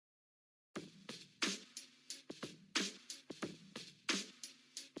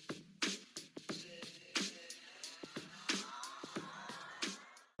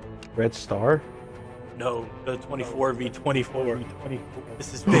Red Star? No, the 24v24.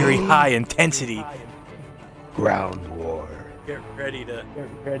 This is very high intensity. Ground War. Get ready to.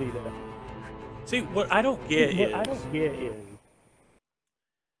 See, what I don't get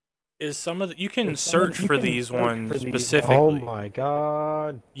is some of the, you can search for these ones specifically. Oh my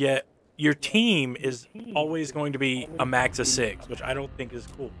god. Yet your team is always going to be a max of 6, which I don't think is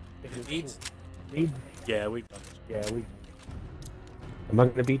cool. Yeah, we've done this. I'm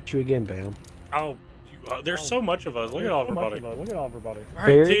not gonna beat you again, Bam. Oh, there's so much of us. Look at all everybody. All right,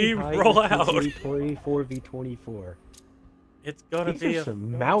 Very team, high roll out. 24v24. It's gonna These be are a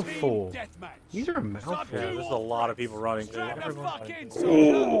some mouthful. These are a mouthful. Yeah, there's a lot of people running.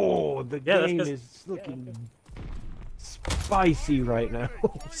 Oh, the Yeah, game is looking spicy right now.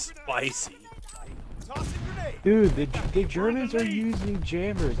 Spicy. Dude, the Germans are using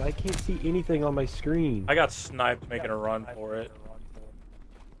jammers. I can't see anything on my screen. I got sniped making a run for it.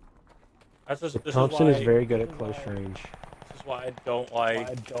 That's just, this Thompson is is very good at close range. This is why I don't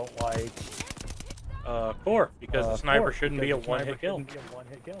like core, because the sniper shouldn't be a one-hit kill.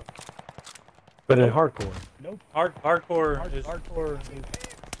 But in hardcore. Hardcore is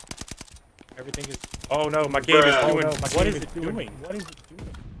everything is. Oh no, my game is doing. What is it doing? It's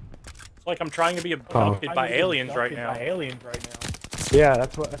like I'm trying to be abducted by aliens right now. Yeah,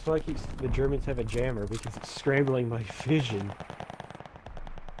 that's why I keep. The Germans have a jammer because it's scrambling my vision.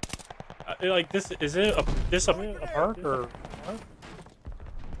 Like this, is it this a perk or?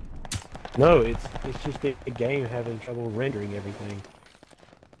 No, it's just the game having trouble rendering everything.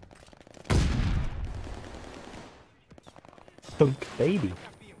 Thunk baby.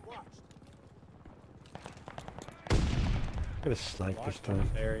 I'm gonna snipe this time.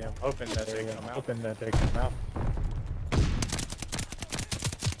 Area. I'm hoping that they come out.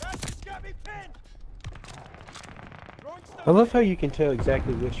 I love how you can tell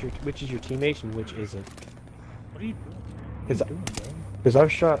exactly which is your teammates and which isn't. What are you doing? Because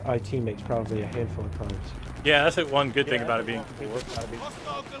I've shot my teammates probably a handful of times. Yeah, that's the one good thing about it being cool.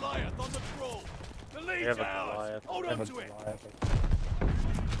 They have a Goliath.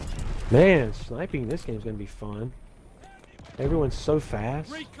 Man, sniping in this game is gonna be fun. Everyone's so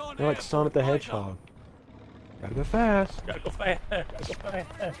fast. They're like Sonic the Hedgehog. Gotta go fast. Gotta go fast. Gotta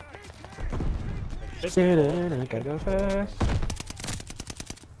go fast.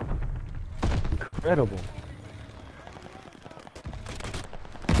 Incredible.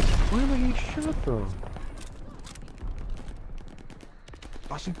 Where am I getting shot from?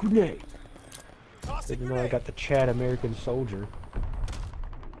 Awesome grenade. Didn't know I got the Chad American soldier.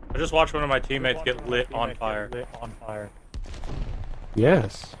 I just watched one of my teammates get lit on fire.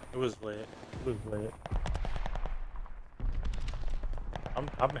 Yes. It was lit.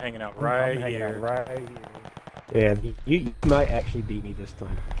 I'm hanging out right here. Yeah, you might actually beat me this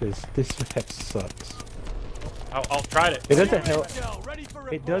time because this map sucks. I'll try it. It doesn't help.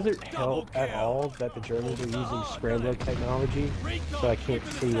 It doesn't help at all that the Germans are using scrambler technology, so I can't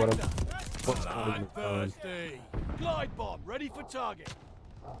see what's going on. Glide bomb ready for target.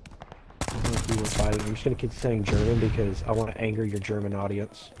 I'm just gonna keep saying German because I want to anger your German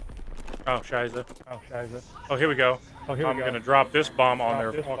audience. Oh, Scheiße. Oh, here we go. I'm gonna drop this bomb on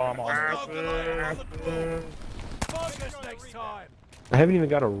their I haven't even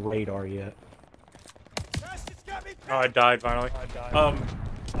got a radar yet. Oh, I died finally.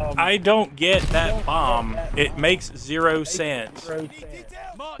 I don't get that bomb. It makes 0 sense.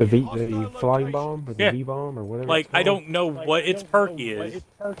 The flying bomb or the Yeah. V bomb or whatever. Like, I don't know what its perk is,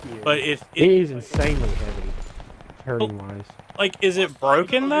 but it is insanely heavy, hurting wise. Like, is it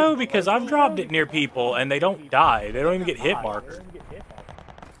broken though? Because I've dropped it near people and they don't die. They don't even get hit markers.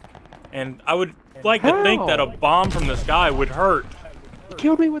 And I would like to think that a bomb from the sky would hurt. He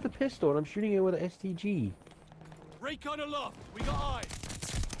killed me with a pistol and I'm shooting it with an STG. Recon aloft. We got eyes.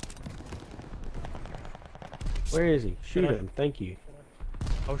 Where is he? Shoot him. Thank you.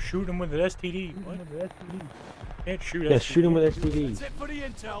 Oh, shoot him with an STD. What? Can't shoot Yes, shoot him with STDs. That's it for the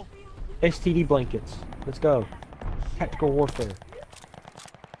intel. STD blankets. Let's go. Tactical warfare.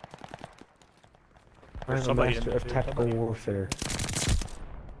 I'm a master of tactical warfare.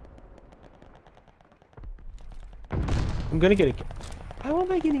 I'm gonna get a... How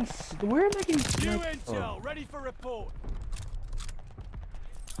am I getting... Where am I getting... New intel, ready for report.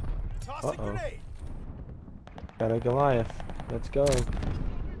 Tossing grenade. Got a Goliath. Let's go.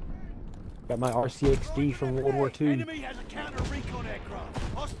 Got my RCXD from World War II. Enemy has a counter recon aircraft.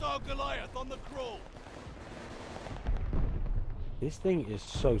 Hostile Goliath on the crawl. This thing is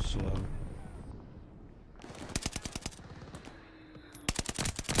so slow.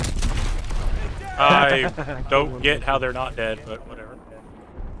 I don't get how they're not dead, but whatever.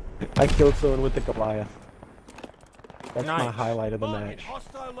 I killed someone with the Goliath. That's Nice. my highlight of the Marking match.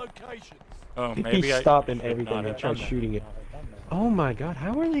 hostile locations. Oh, He maybe I stopped and should everything not and have tried done that. shooting it. Oh my god,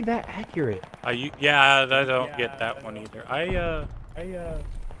 how are they that accurate? Yeah, I don't get that one either.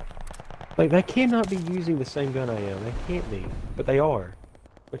 Like, they cannot be using the same gun I am. They can't be. But they are.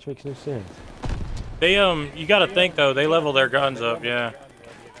 Which makes no sense. They, you gotta think though, they level their guns up, yeah.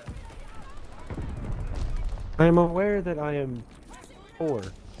 I am aware that I am poor.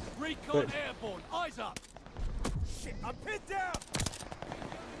 Recon airborne. Eyes up. Shit, I'm pinned down.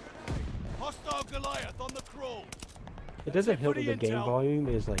 Hostile Goliath on the crawl. It doesn't help that the game volume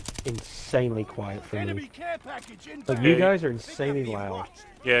is, like, insanely quiet for Enemy me. care package in. Like, you guys are insanely loud.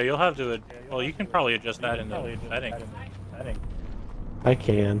 Yeah, you'll have to, well, you can probably adjust that in the settings. I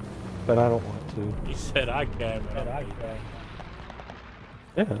can, but I don't want to. He said I can, but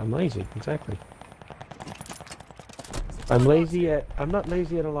Yeah, I'm lazy, exactly. I'm not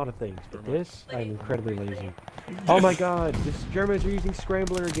lazy at a lot of things, but this, I'm incredibly lazy. Oh my god, this Germans are using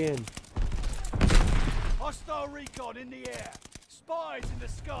Scrambler again. Hostile recon in the air. Spies in the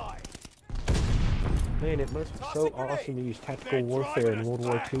sky. Man, it must be so awesome to use tactical warfare in World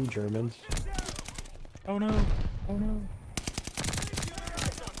War II, Germans. Oh no. Oh no.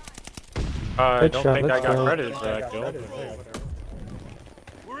 I don't think I got credited for that kill.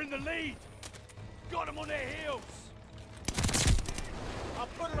 We're in the lead. Got them on their heels. I'll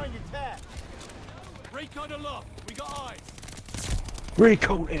put it on your tab. Recon aloft. We got eyes.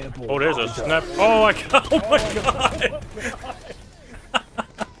 Recon airborne. Oh, there's a snap. Oh my god. Oh my god.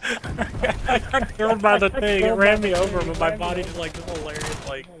 I got killed by the thing. It ran me over, but my body just like this hilarious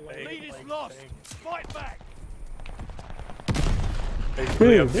like thing. Lead is lost. Fight back.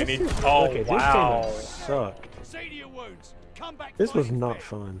 Basically, Dude, this is, oh okay, wow. this game sucked. See to your wounds. Come back. This was fighting not fit.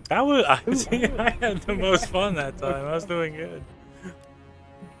 fun. That was I had the most fun that time. I was doing good.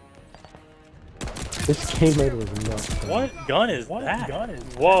 This game mode was not fun. What gun is that?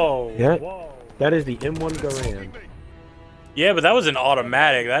 Whoa. Yeah, that is the M1 Garand. Yeah, but that was an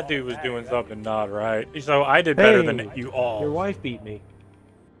automatic. That dude was doing something not right. So I did better than you all. Your wife beat me.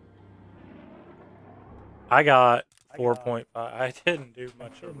 I got 4.5. I didn't do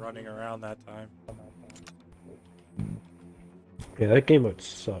much of running around that time. Yeah, that game mode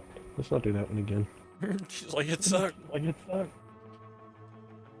sucked. Let's not do that one again. She's like, it sucked.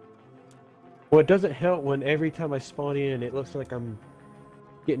 Well, it doesn't help when every time I spawn in, it looks like I'm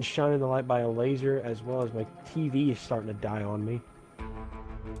getting shot in the light by a laser, as well as my TV is starting to die on me.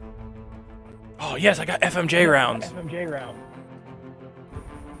 Oh, yes, I got FMJ rounds.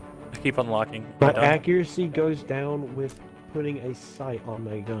 I keep unlocking. My accuracy goes down with putting a sight on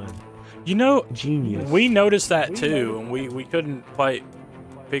my gun. You know, Genius. we noticed that too, and we couldn't quite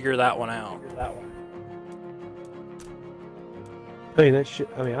figure that one out. I mean, I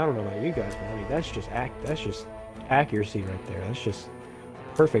don't know about you guys, but I mean, that's just accuracy right there. That's just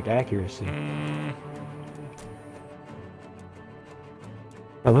perfect accuracy.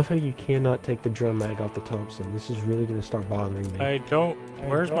 I love how you cannot take the drum mag off the Thompson. This is really going to start bothering me. I don't.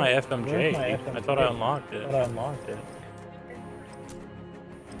 Where's my FMJ? I thought I unlocked it.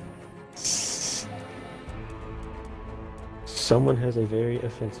 Someone has a very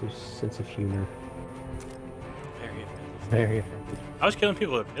offensive sense of humor. Very offensive. I was killing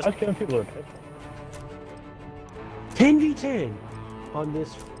people with pistols. 10v10 on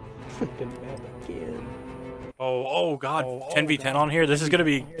this freaking map again. Oh god, 10v10 on here? This is gonna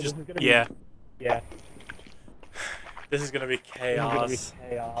be just, yeah. This is gonna be chaos.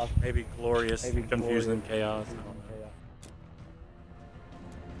 Maybe glorious, confusing chaos. I don't know.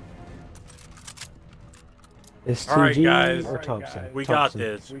 Alright guys, or Thompson? we got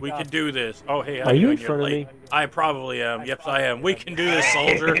this. We can do this. Oh hey, Are you in doing? front You're of late. me? I probably am. Yep, I am. We can do this,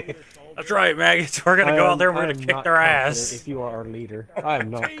 soldier. That's right, maggots. We're gonna go out there and we're gonna kick their ass. If you are our leader, I am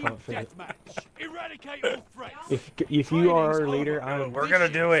not Team confident. deathmatch. Eradicate all threats. If you are our leader, We're gonna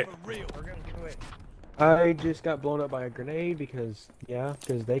do it. For real. I just got blown up by a grenade because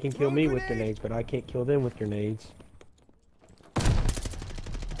they can kill me with grenades, but I can't kill them with grenades.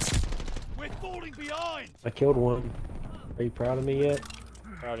 We're falling behind. I killed one. Are you proud of me yet?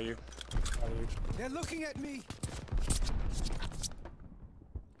 Proud of you. They're looking at me.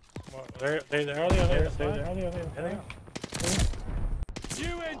 Well, they're on the other side.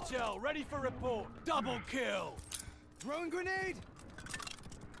 New intel, ready for report. Double kill. Drone grenade.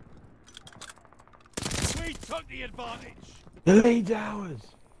 We took the advantage. The lead's ours!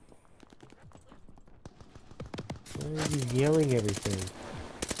 Why are you yelling everything?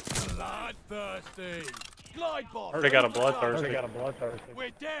 Bloodthirsty. Glide bomb. Heard I got a bloodthirsty.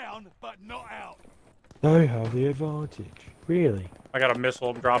 We're down, but not out. I have the advantage. Really? I got a missile.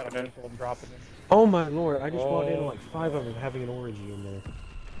 I'm dropping it. Oh my lord! I just walked in like 5 of them having an orgy in there.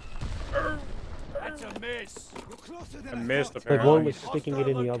 That's a miss. You're closer than I missed Like apparently. one was sticking it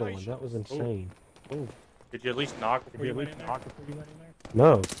in the other one. That was insane. Ooh. Did you at least knock before you went in there?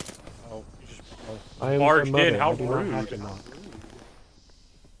 No. Oh, you just I am barged their in. mother. How I do not have to rude. knock.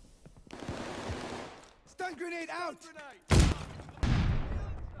 stun grenade out.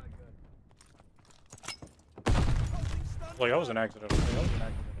 Like, that was an accident.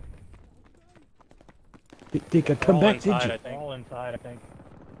 Think I come All back, inside, did you? I think. All inside, I think.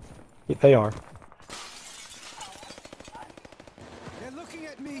 Yeah, they are. They're looking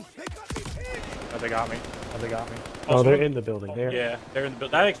at me. They got me pinned. Oh, they got me. Oh, they're in the building. There. Yeah, they're in the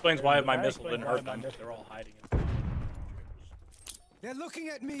building. That explains why my missile didn't hurt them. They're all hiding. They're looking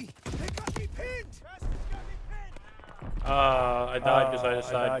at me. They got me pinned. I died because I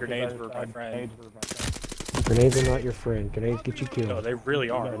decided grenades were my friend. Grenades are not your friend. Grenades get you No, killed. they really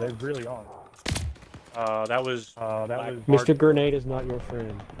are. That was Mr. Grenade is not your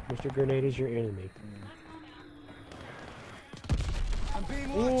friend. Mr. Grenade is your enemy. I'm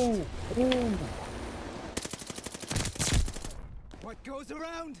being watched. Ooh. What goes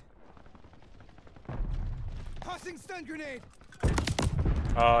around? Tossing stun grenade.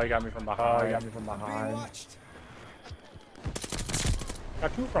 Oh, he got me from behind. I'm being watched.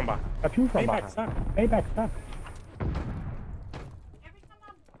 Got two from behind. Payback suck.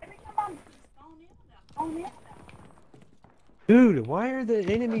 Dude, why are the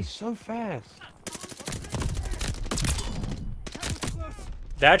enemies so fast?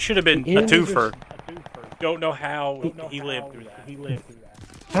 That should have been The a enemies twofer. Don't know how he lived through that.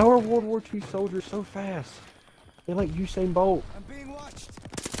 How are World War II soldiers so fast? They're like Usain Bolt. I'm being watched.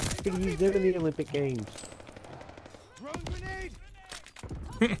 Could use them in the Olympic Games. Thrown grenade.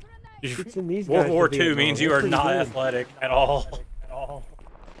 It's in these World guys War for II Vietnam. means you They're are pretty not good. athletic at all.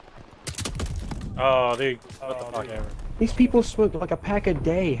 Oh, they what the fuck ever. These people smoke like a pack a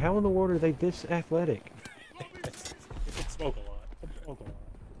day. How in the world are they this athletic? They can smoke a lot.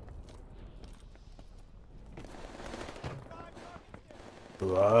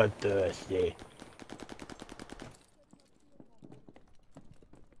 Bloodthirsty.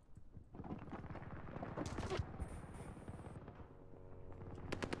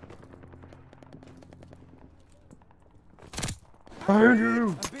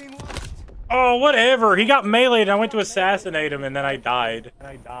 Andrew! I'm being watched. Oh, whatever. He got meleeed and I went to assassinate him and then I died.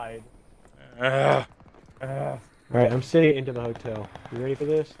 Ugh. Alright, I'm sitting into the hotel. You ready for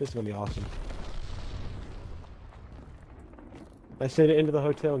this? This is gonna be awesome. I sent it into the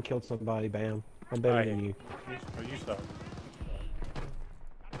hotel and killed somebody, bam. I'm better than you. Oh, you suck.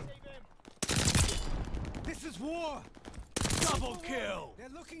 This is war. Double kill. They're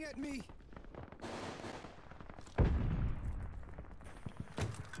looking at me.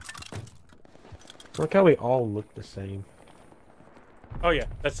 Look how we all look the same. Oh yeah,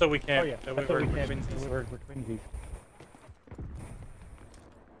 that's so we can't. We're twinsies.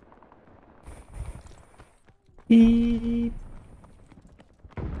 Beep.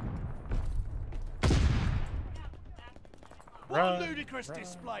 What Run, a ludicrous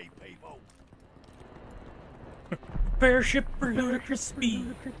display, people. Bearship for ludicrous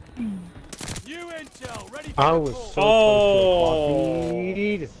speed. New intel ready for I was report. so Oh. close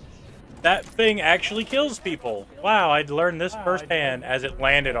to a That thing actually kills people. Wow, I'd learned this firsthand as it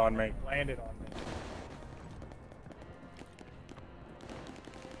landed on me. Wait,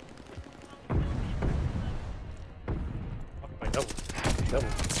 double.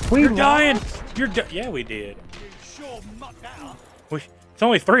 We You're dying. lost? Yeah, we did. You sure mucked that up. It's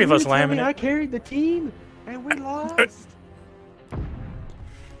only 3 of You us tell me lambing I it. carried the team and we lost.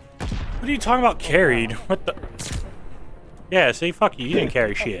 What are you talking about carried? What the? Yeah, see, fuck you. You didn't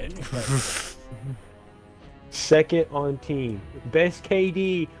carry shit. Second on team. Best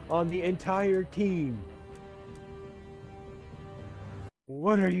KD on the entire team.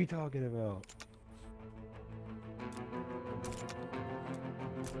 What are you talking about?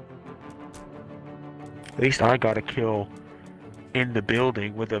 At least I got a kill in the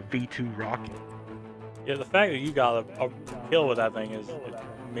building with a V2 rocket. Yeah, the fact that you got a kill with that thing is a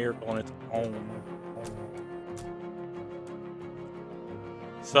miracle in its own.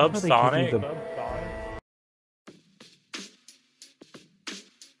 How they give you Subsonic? the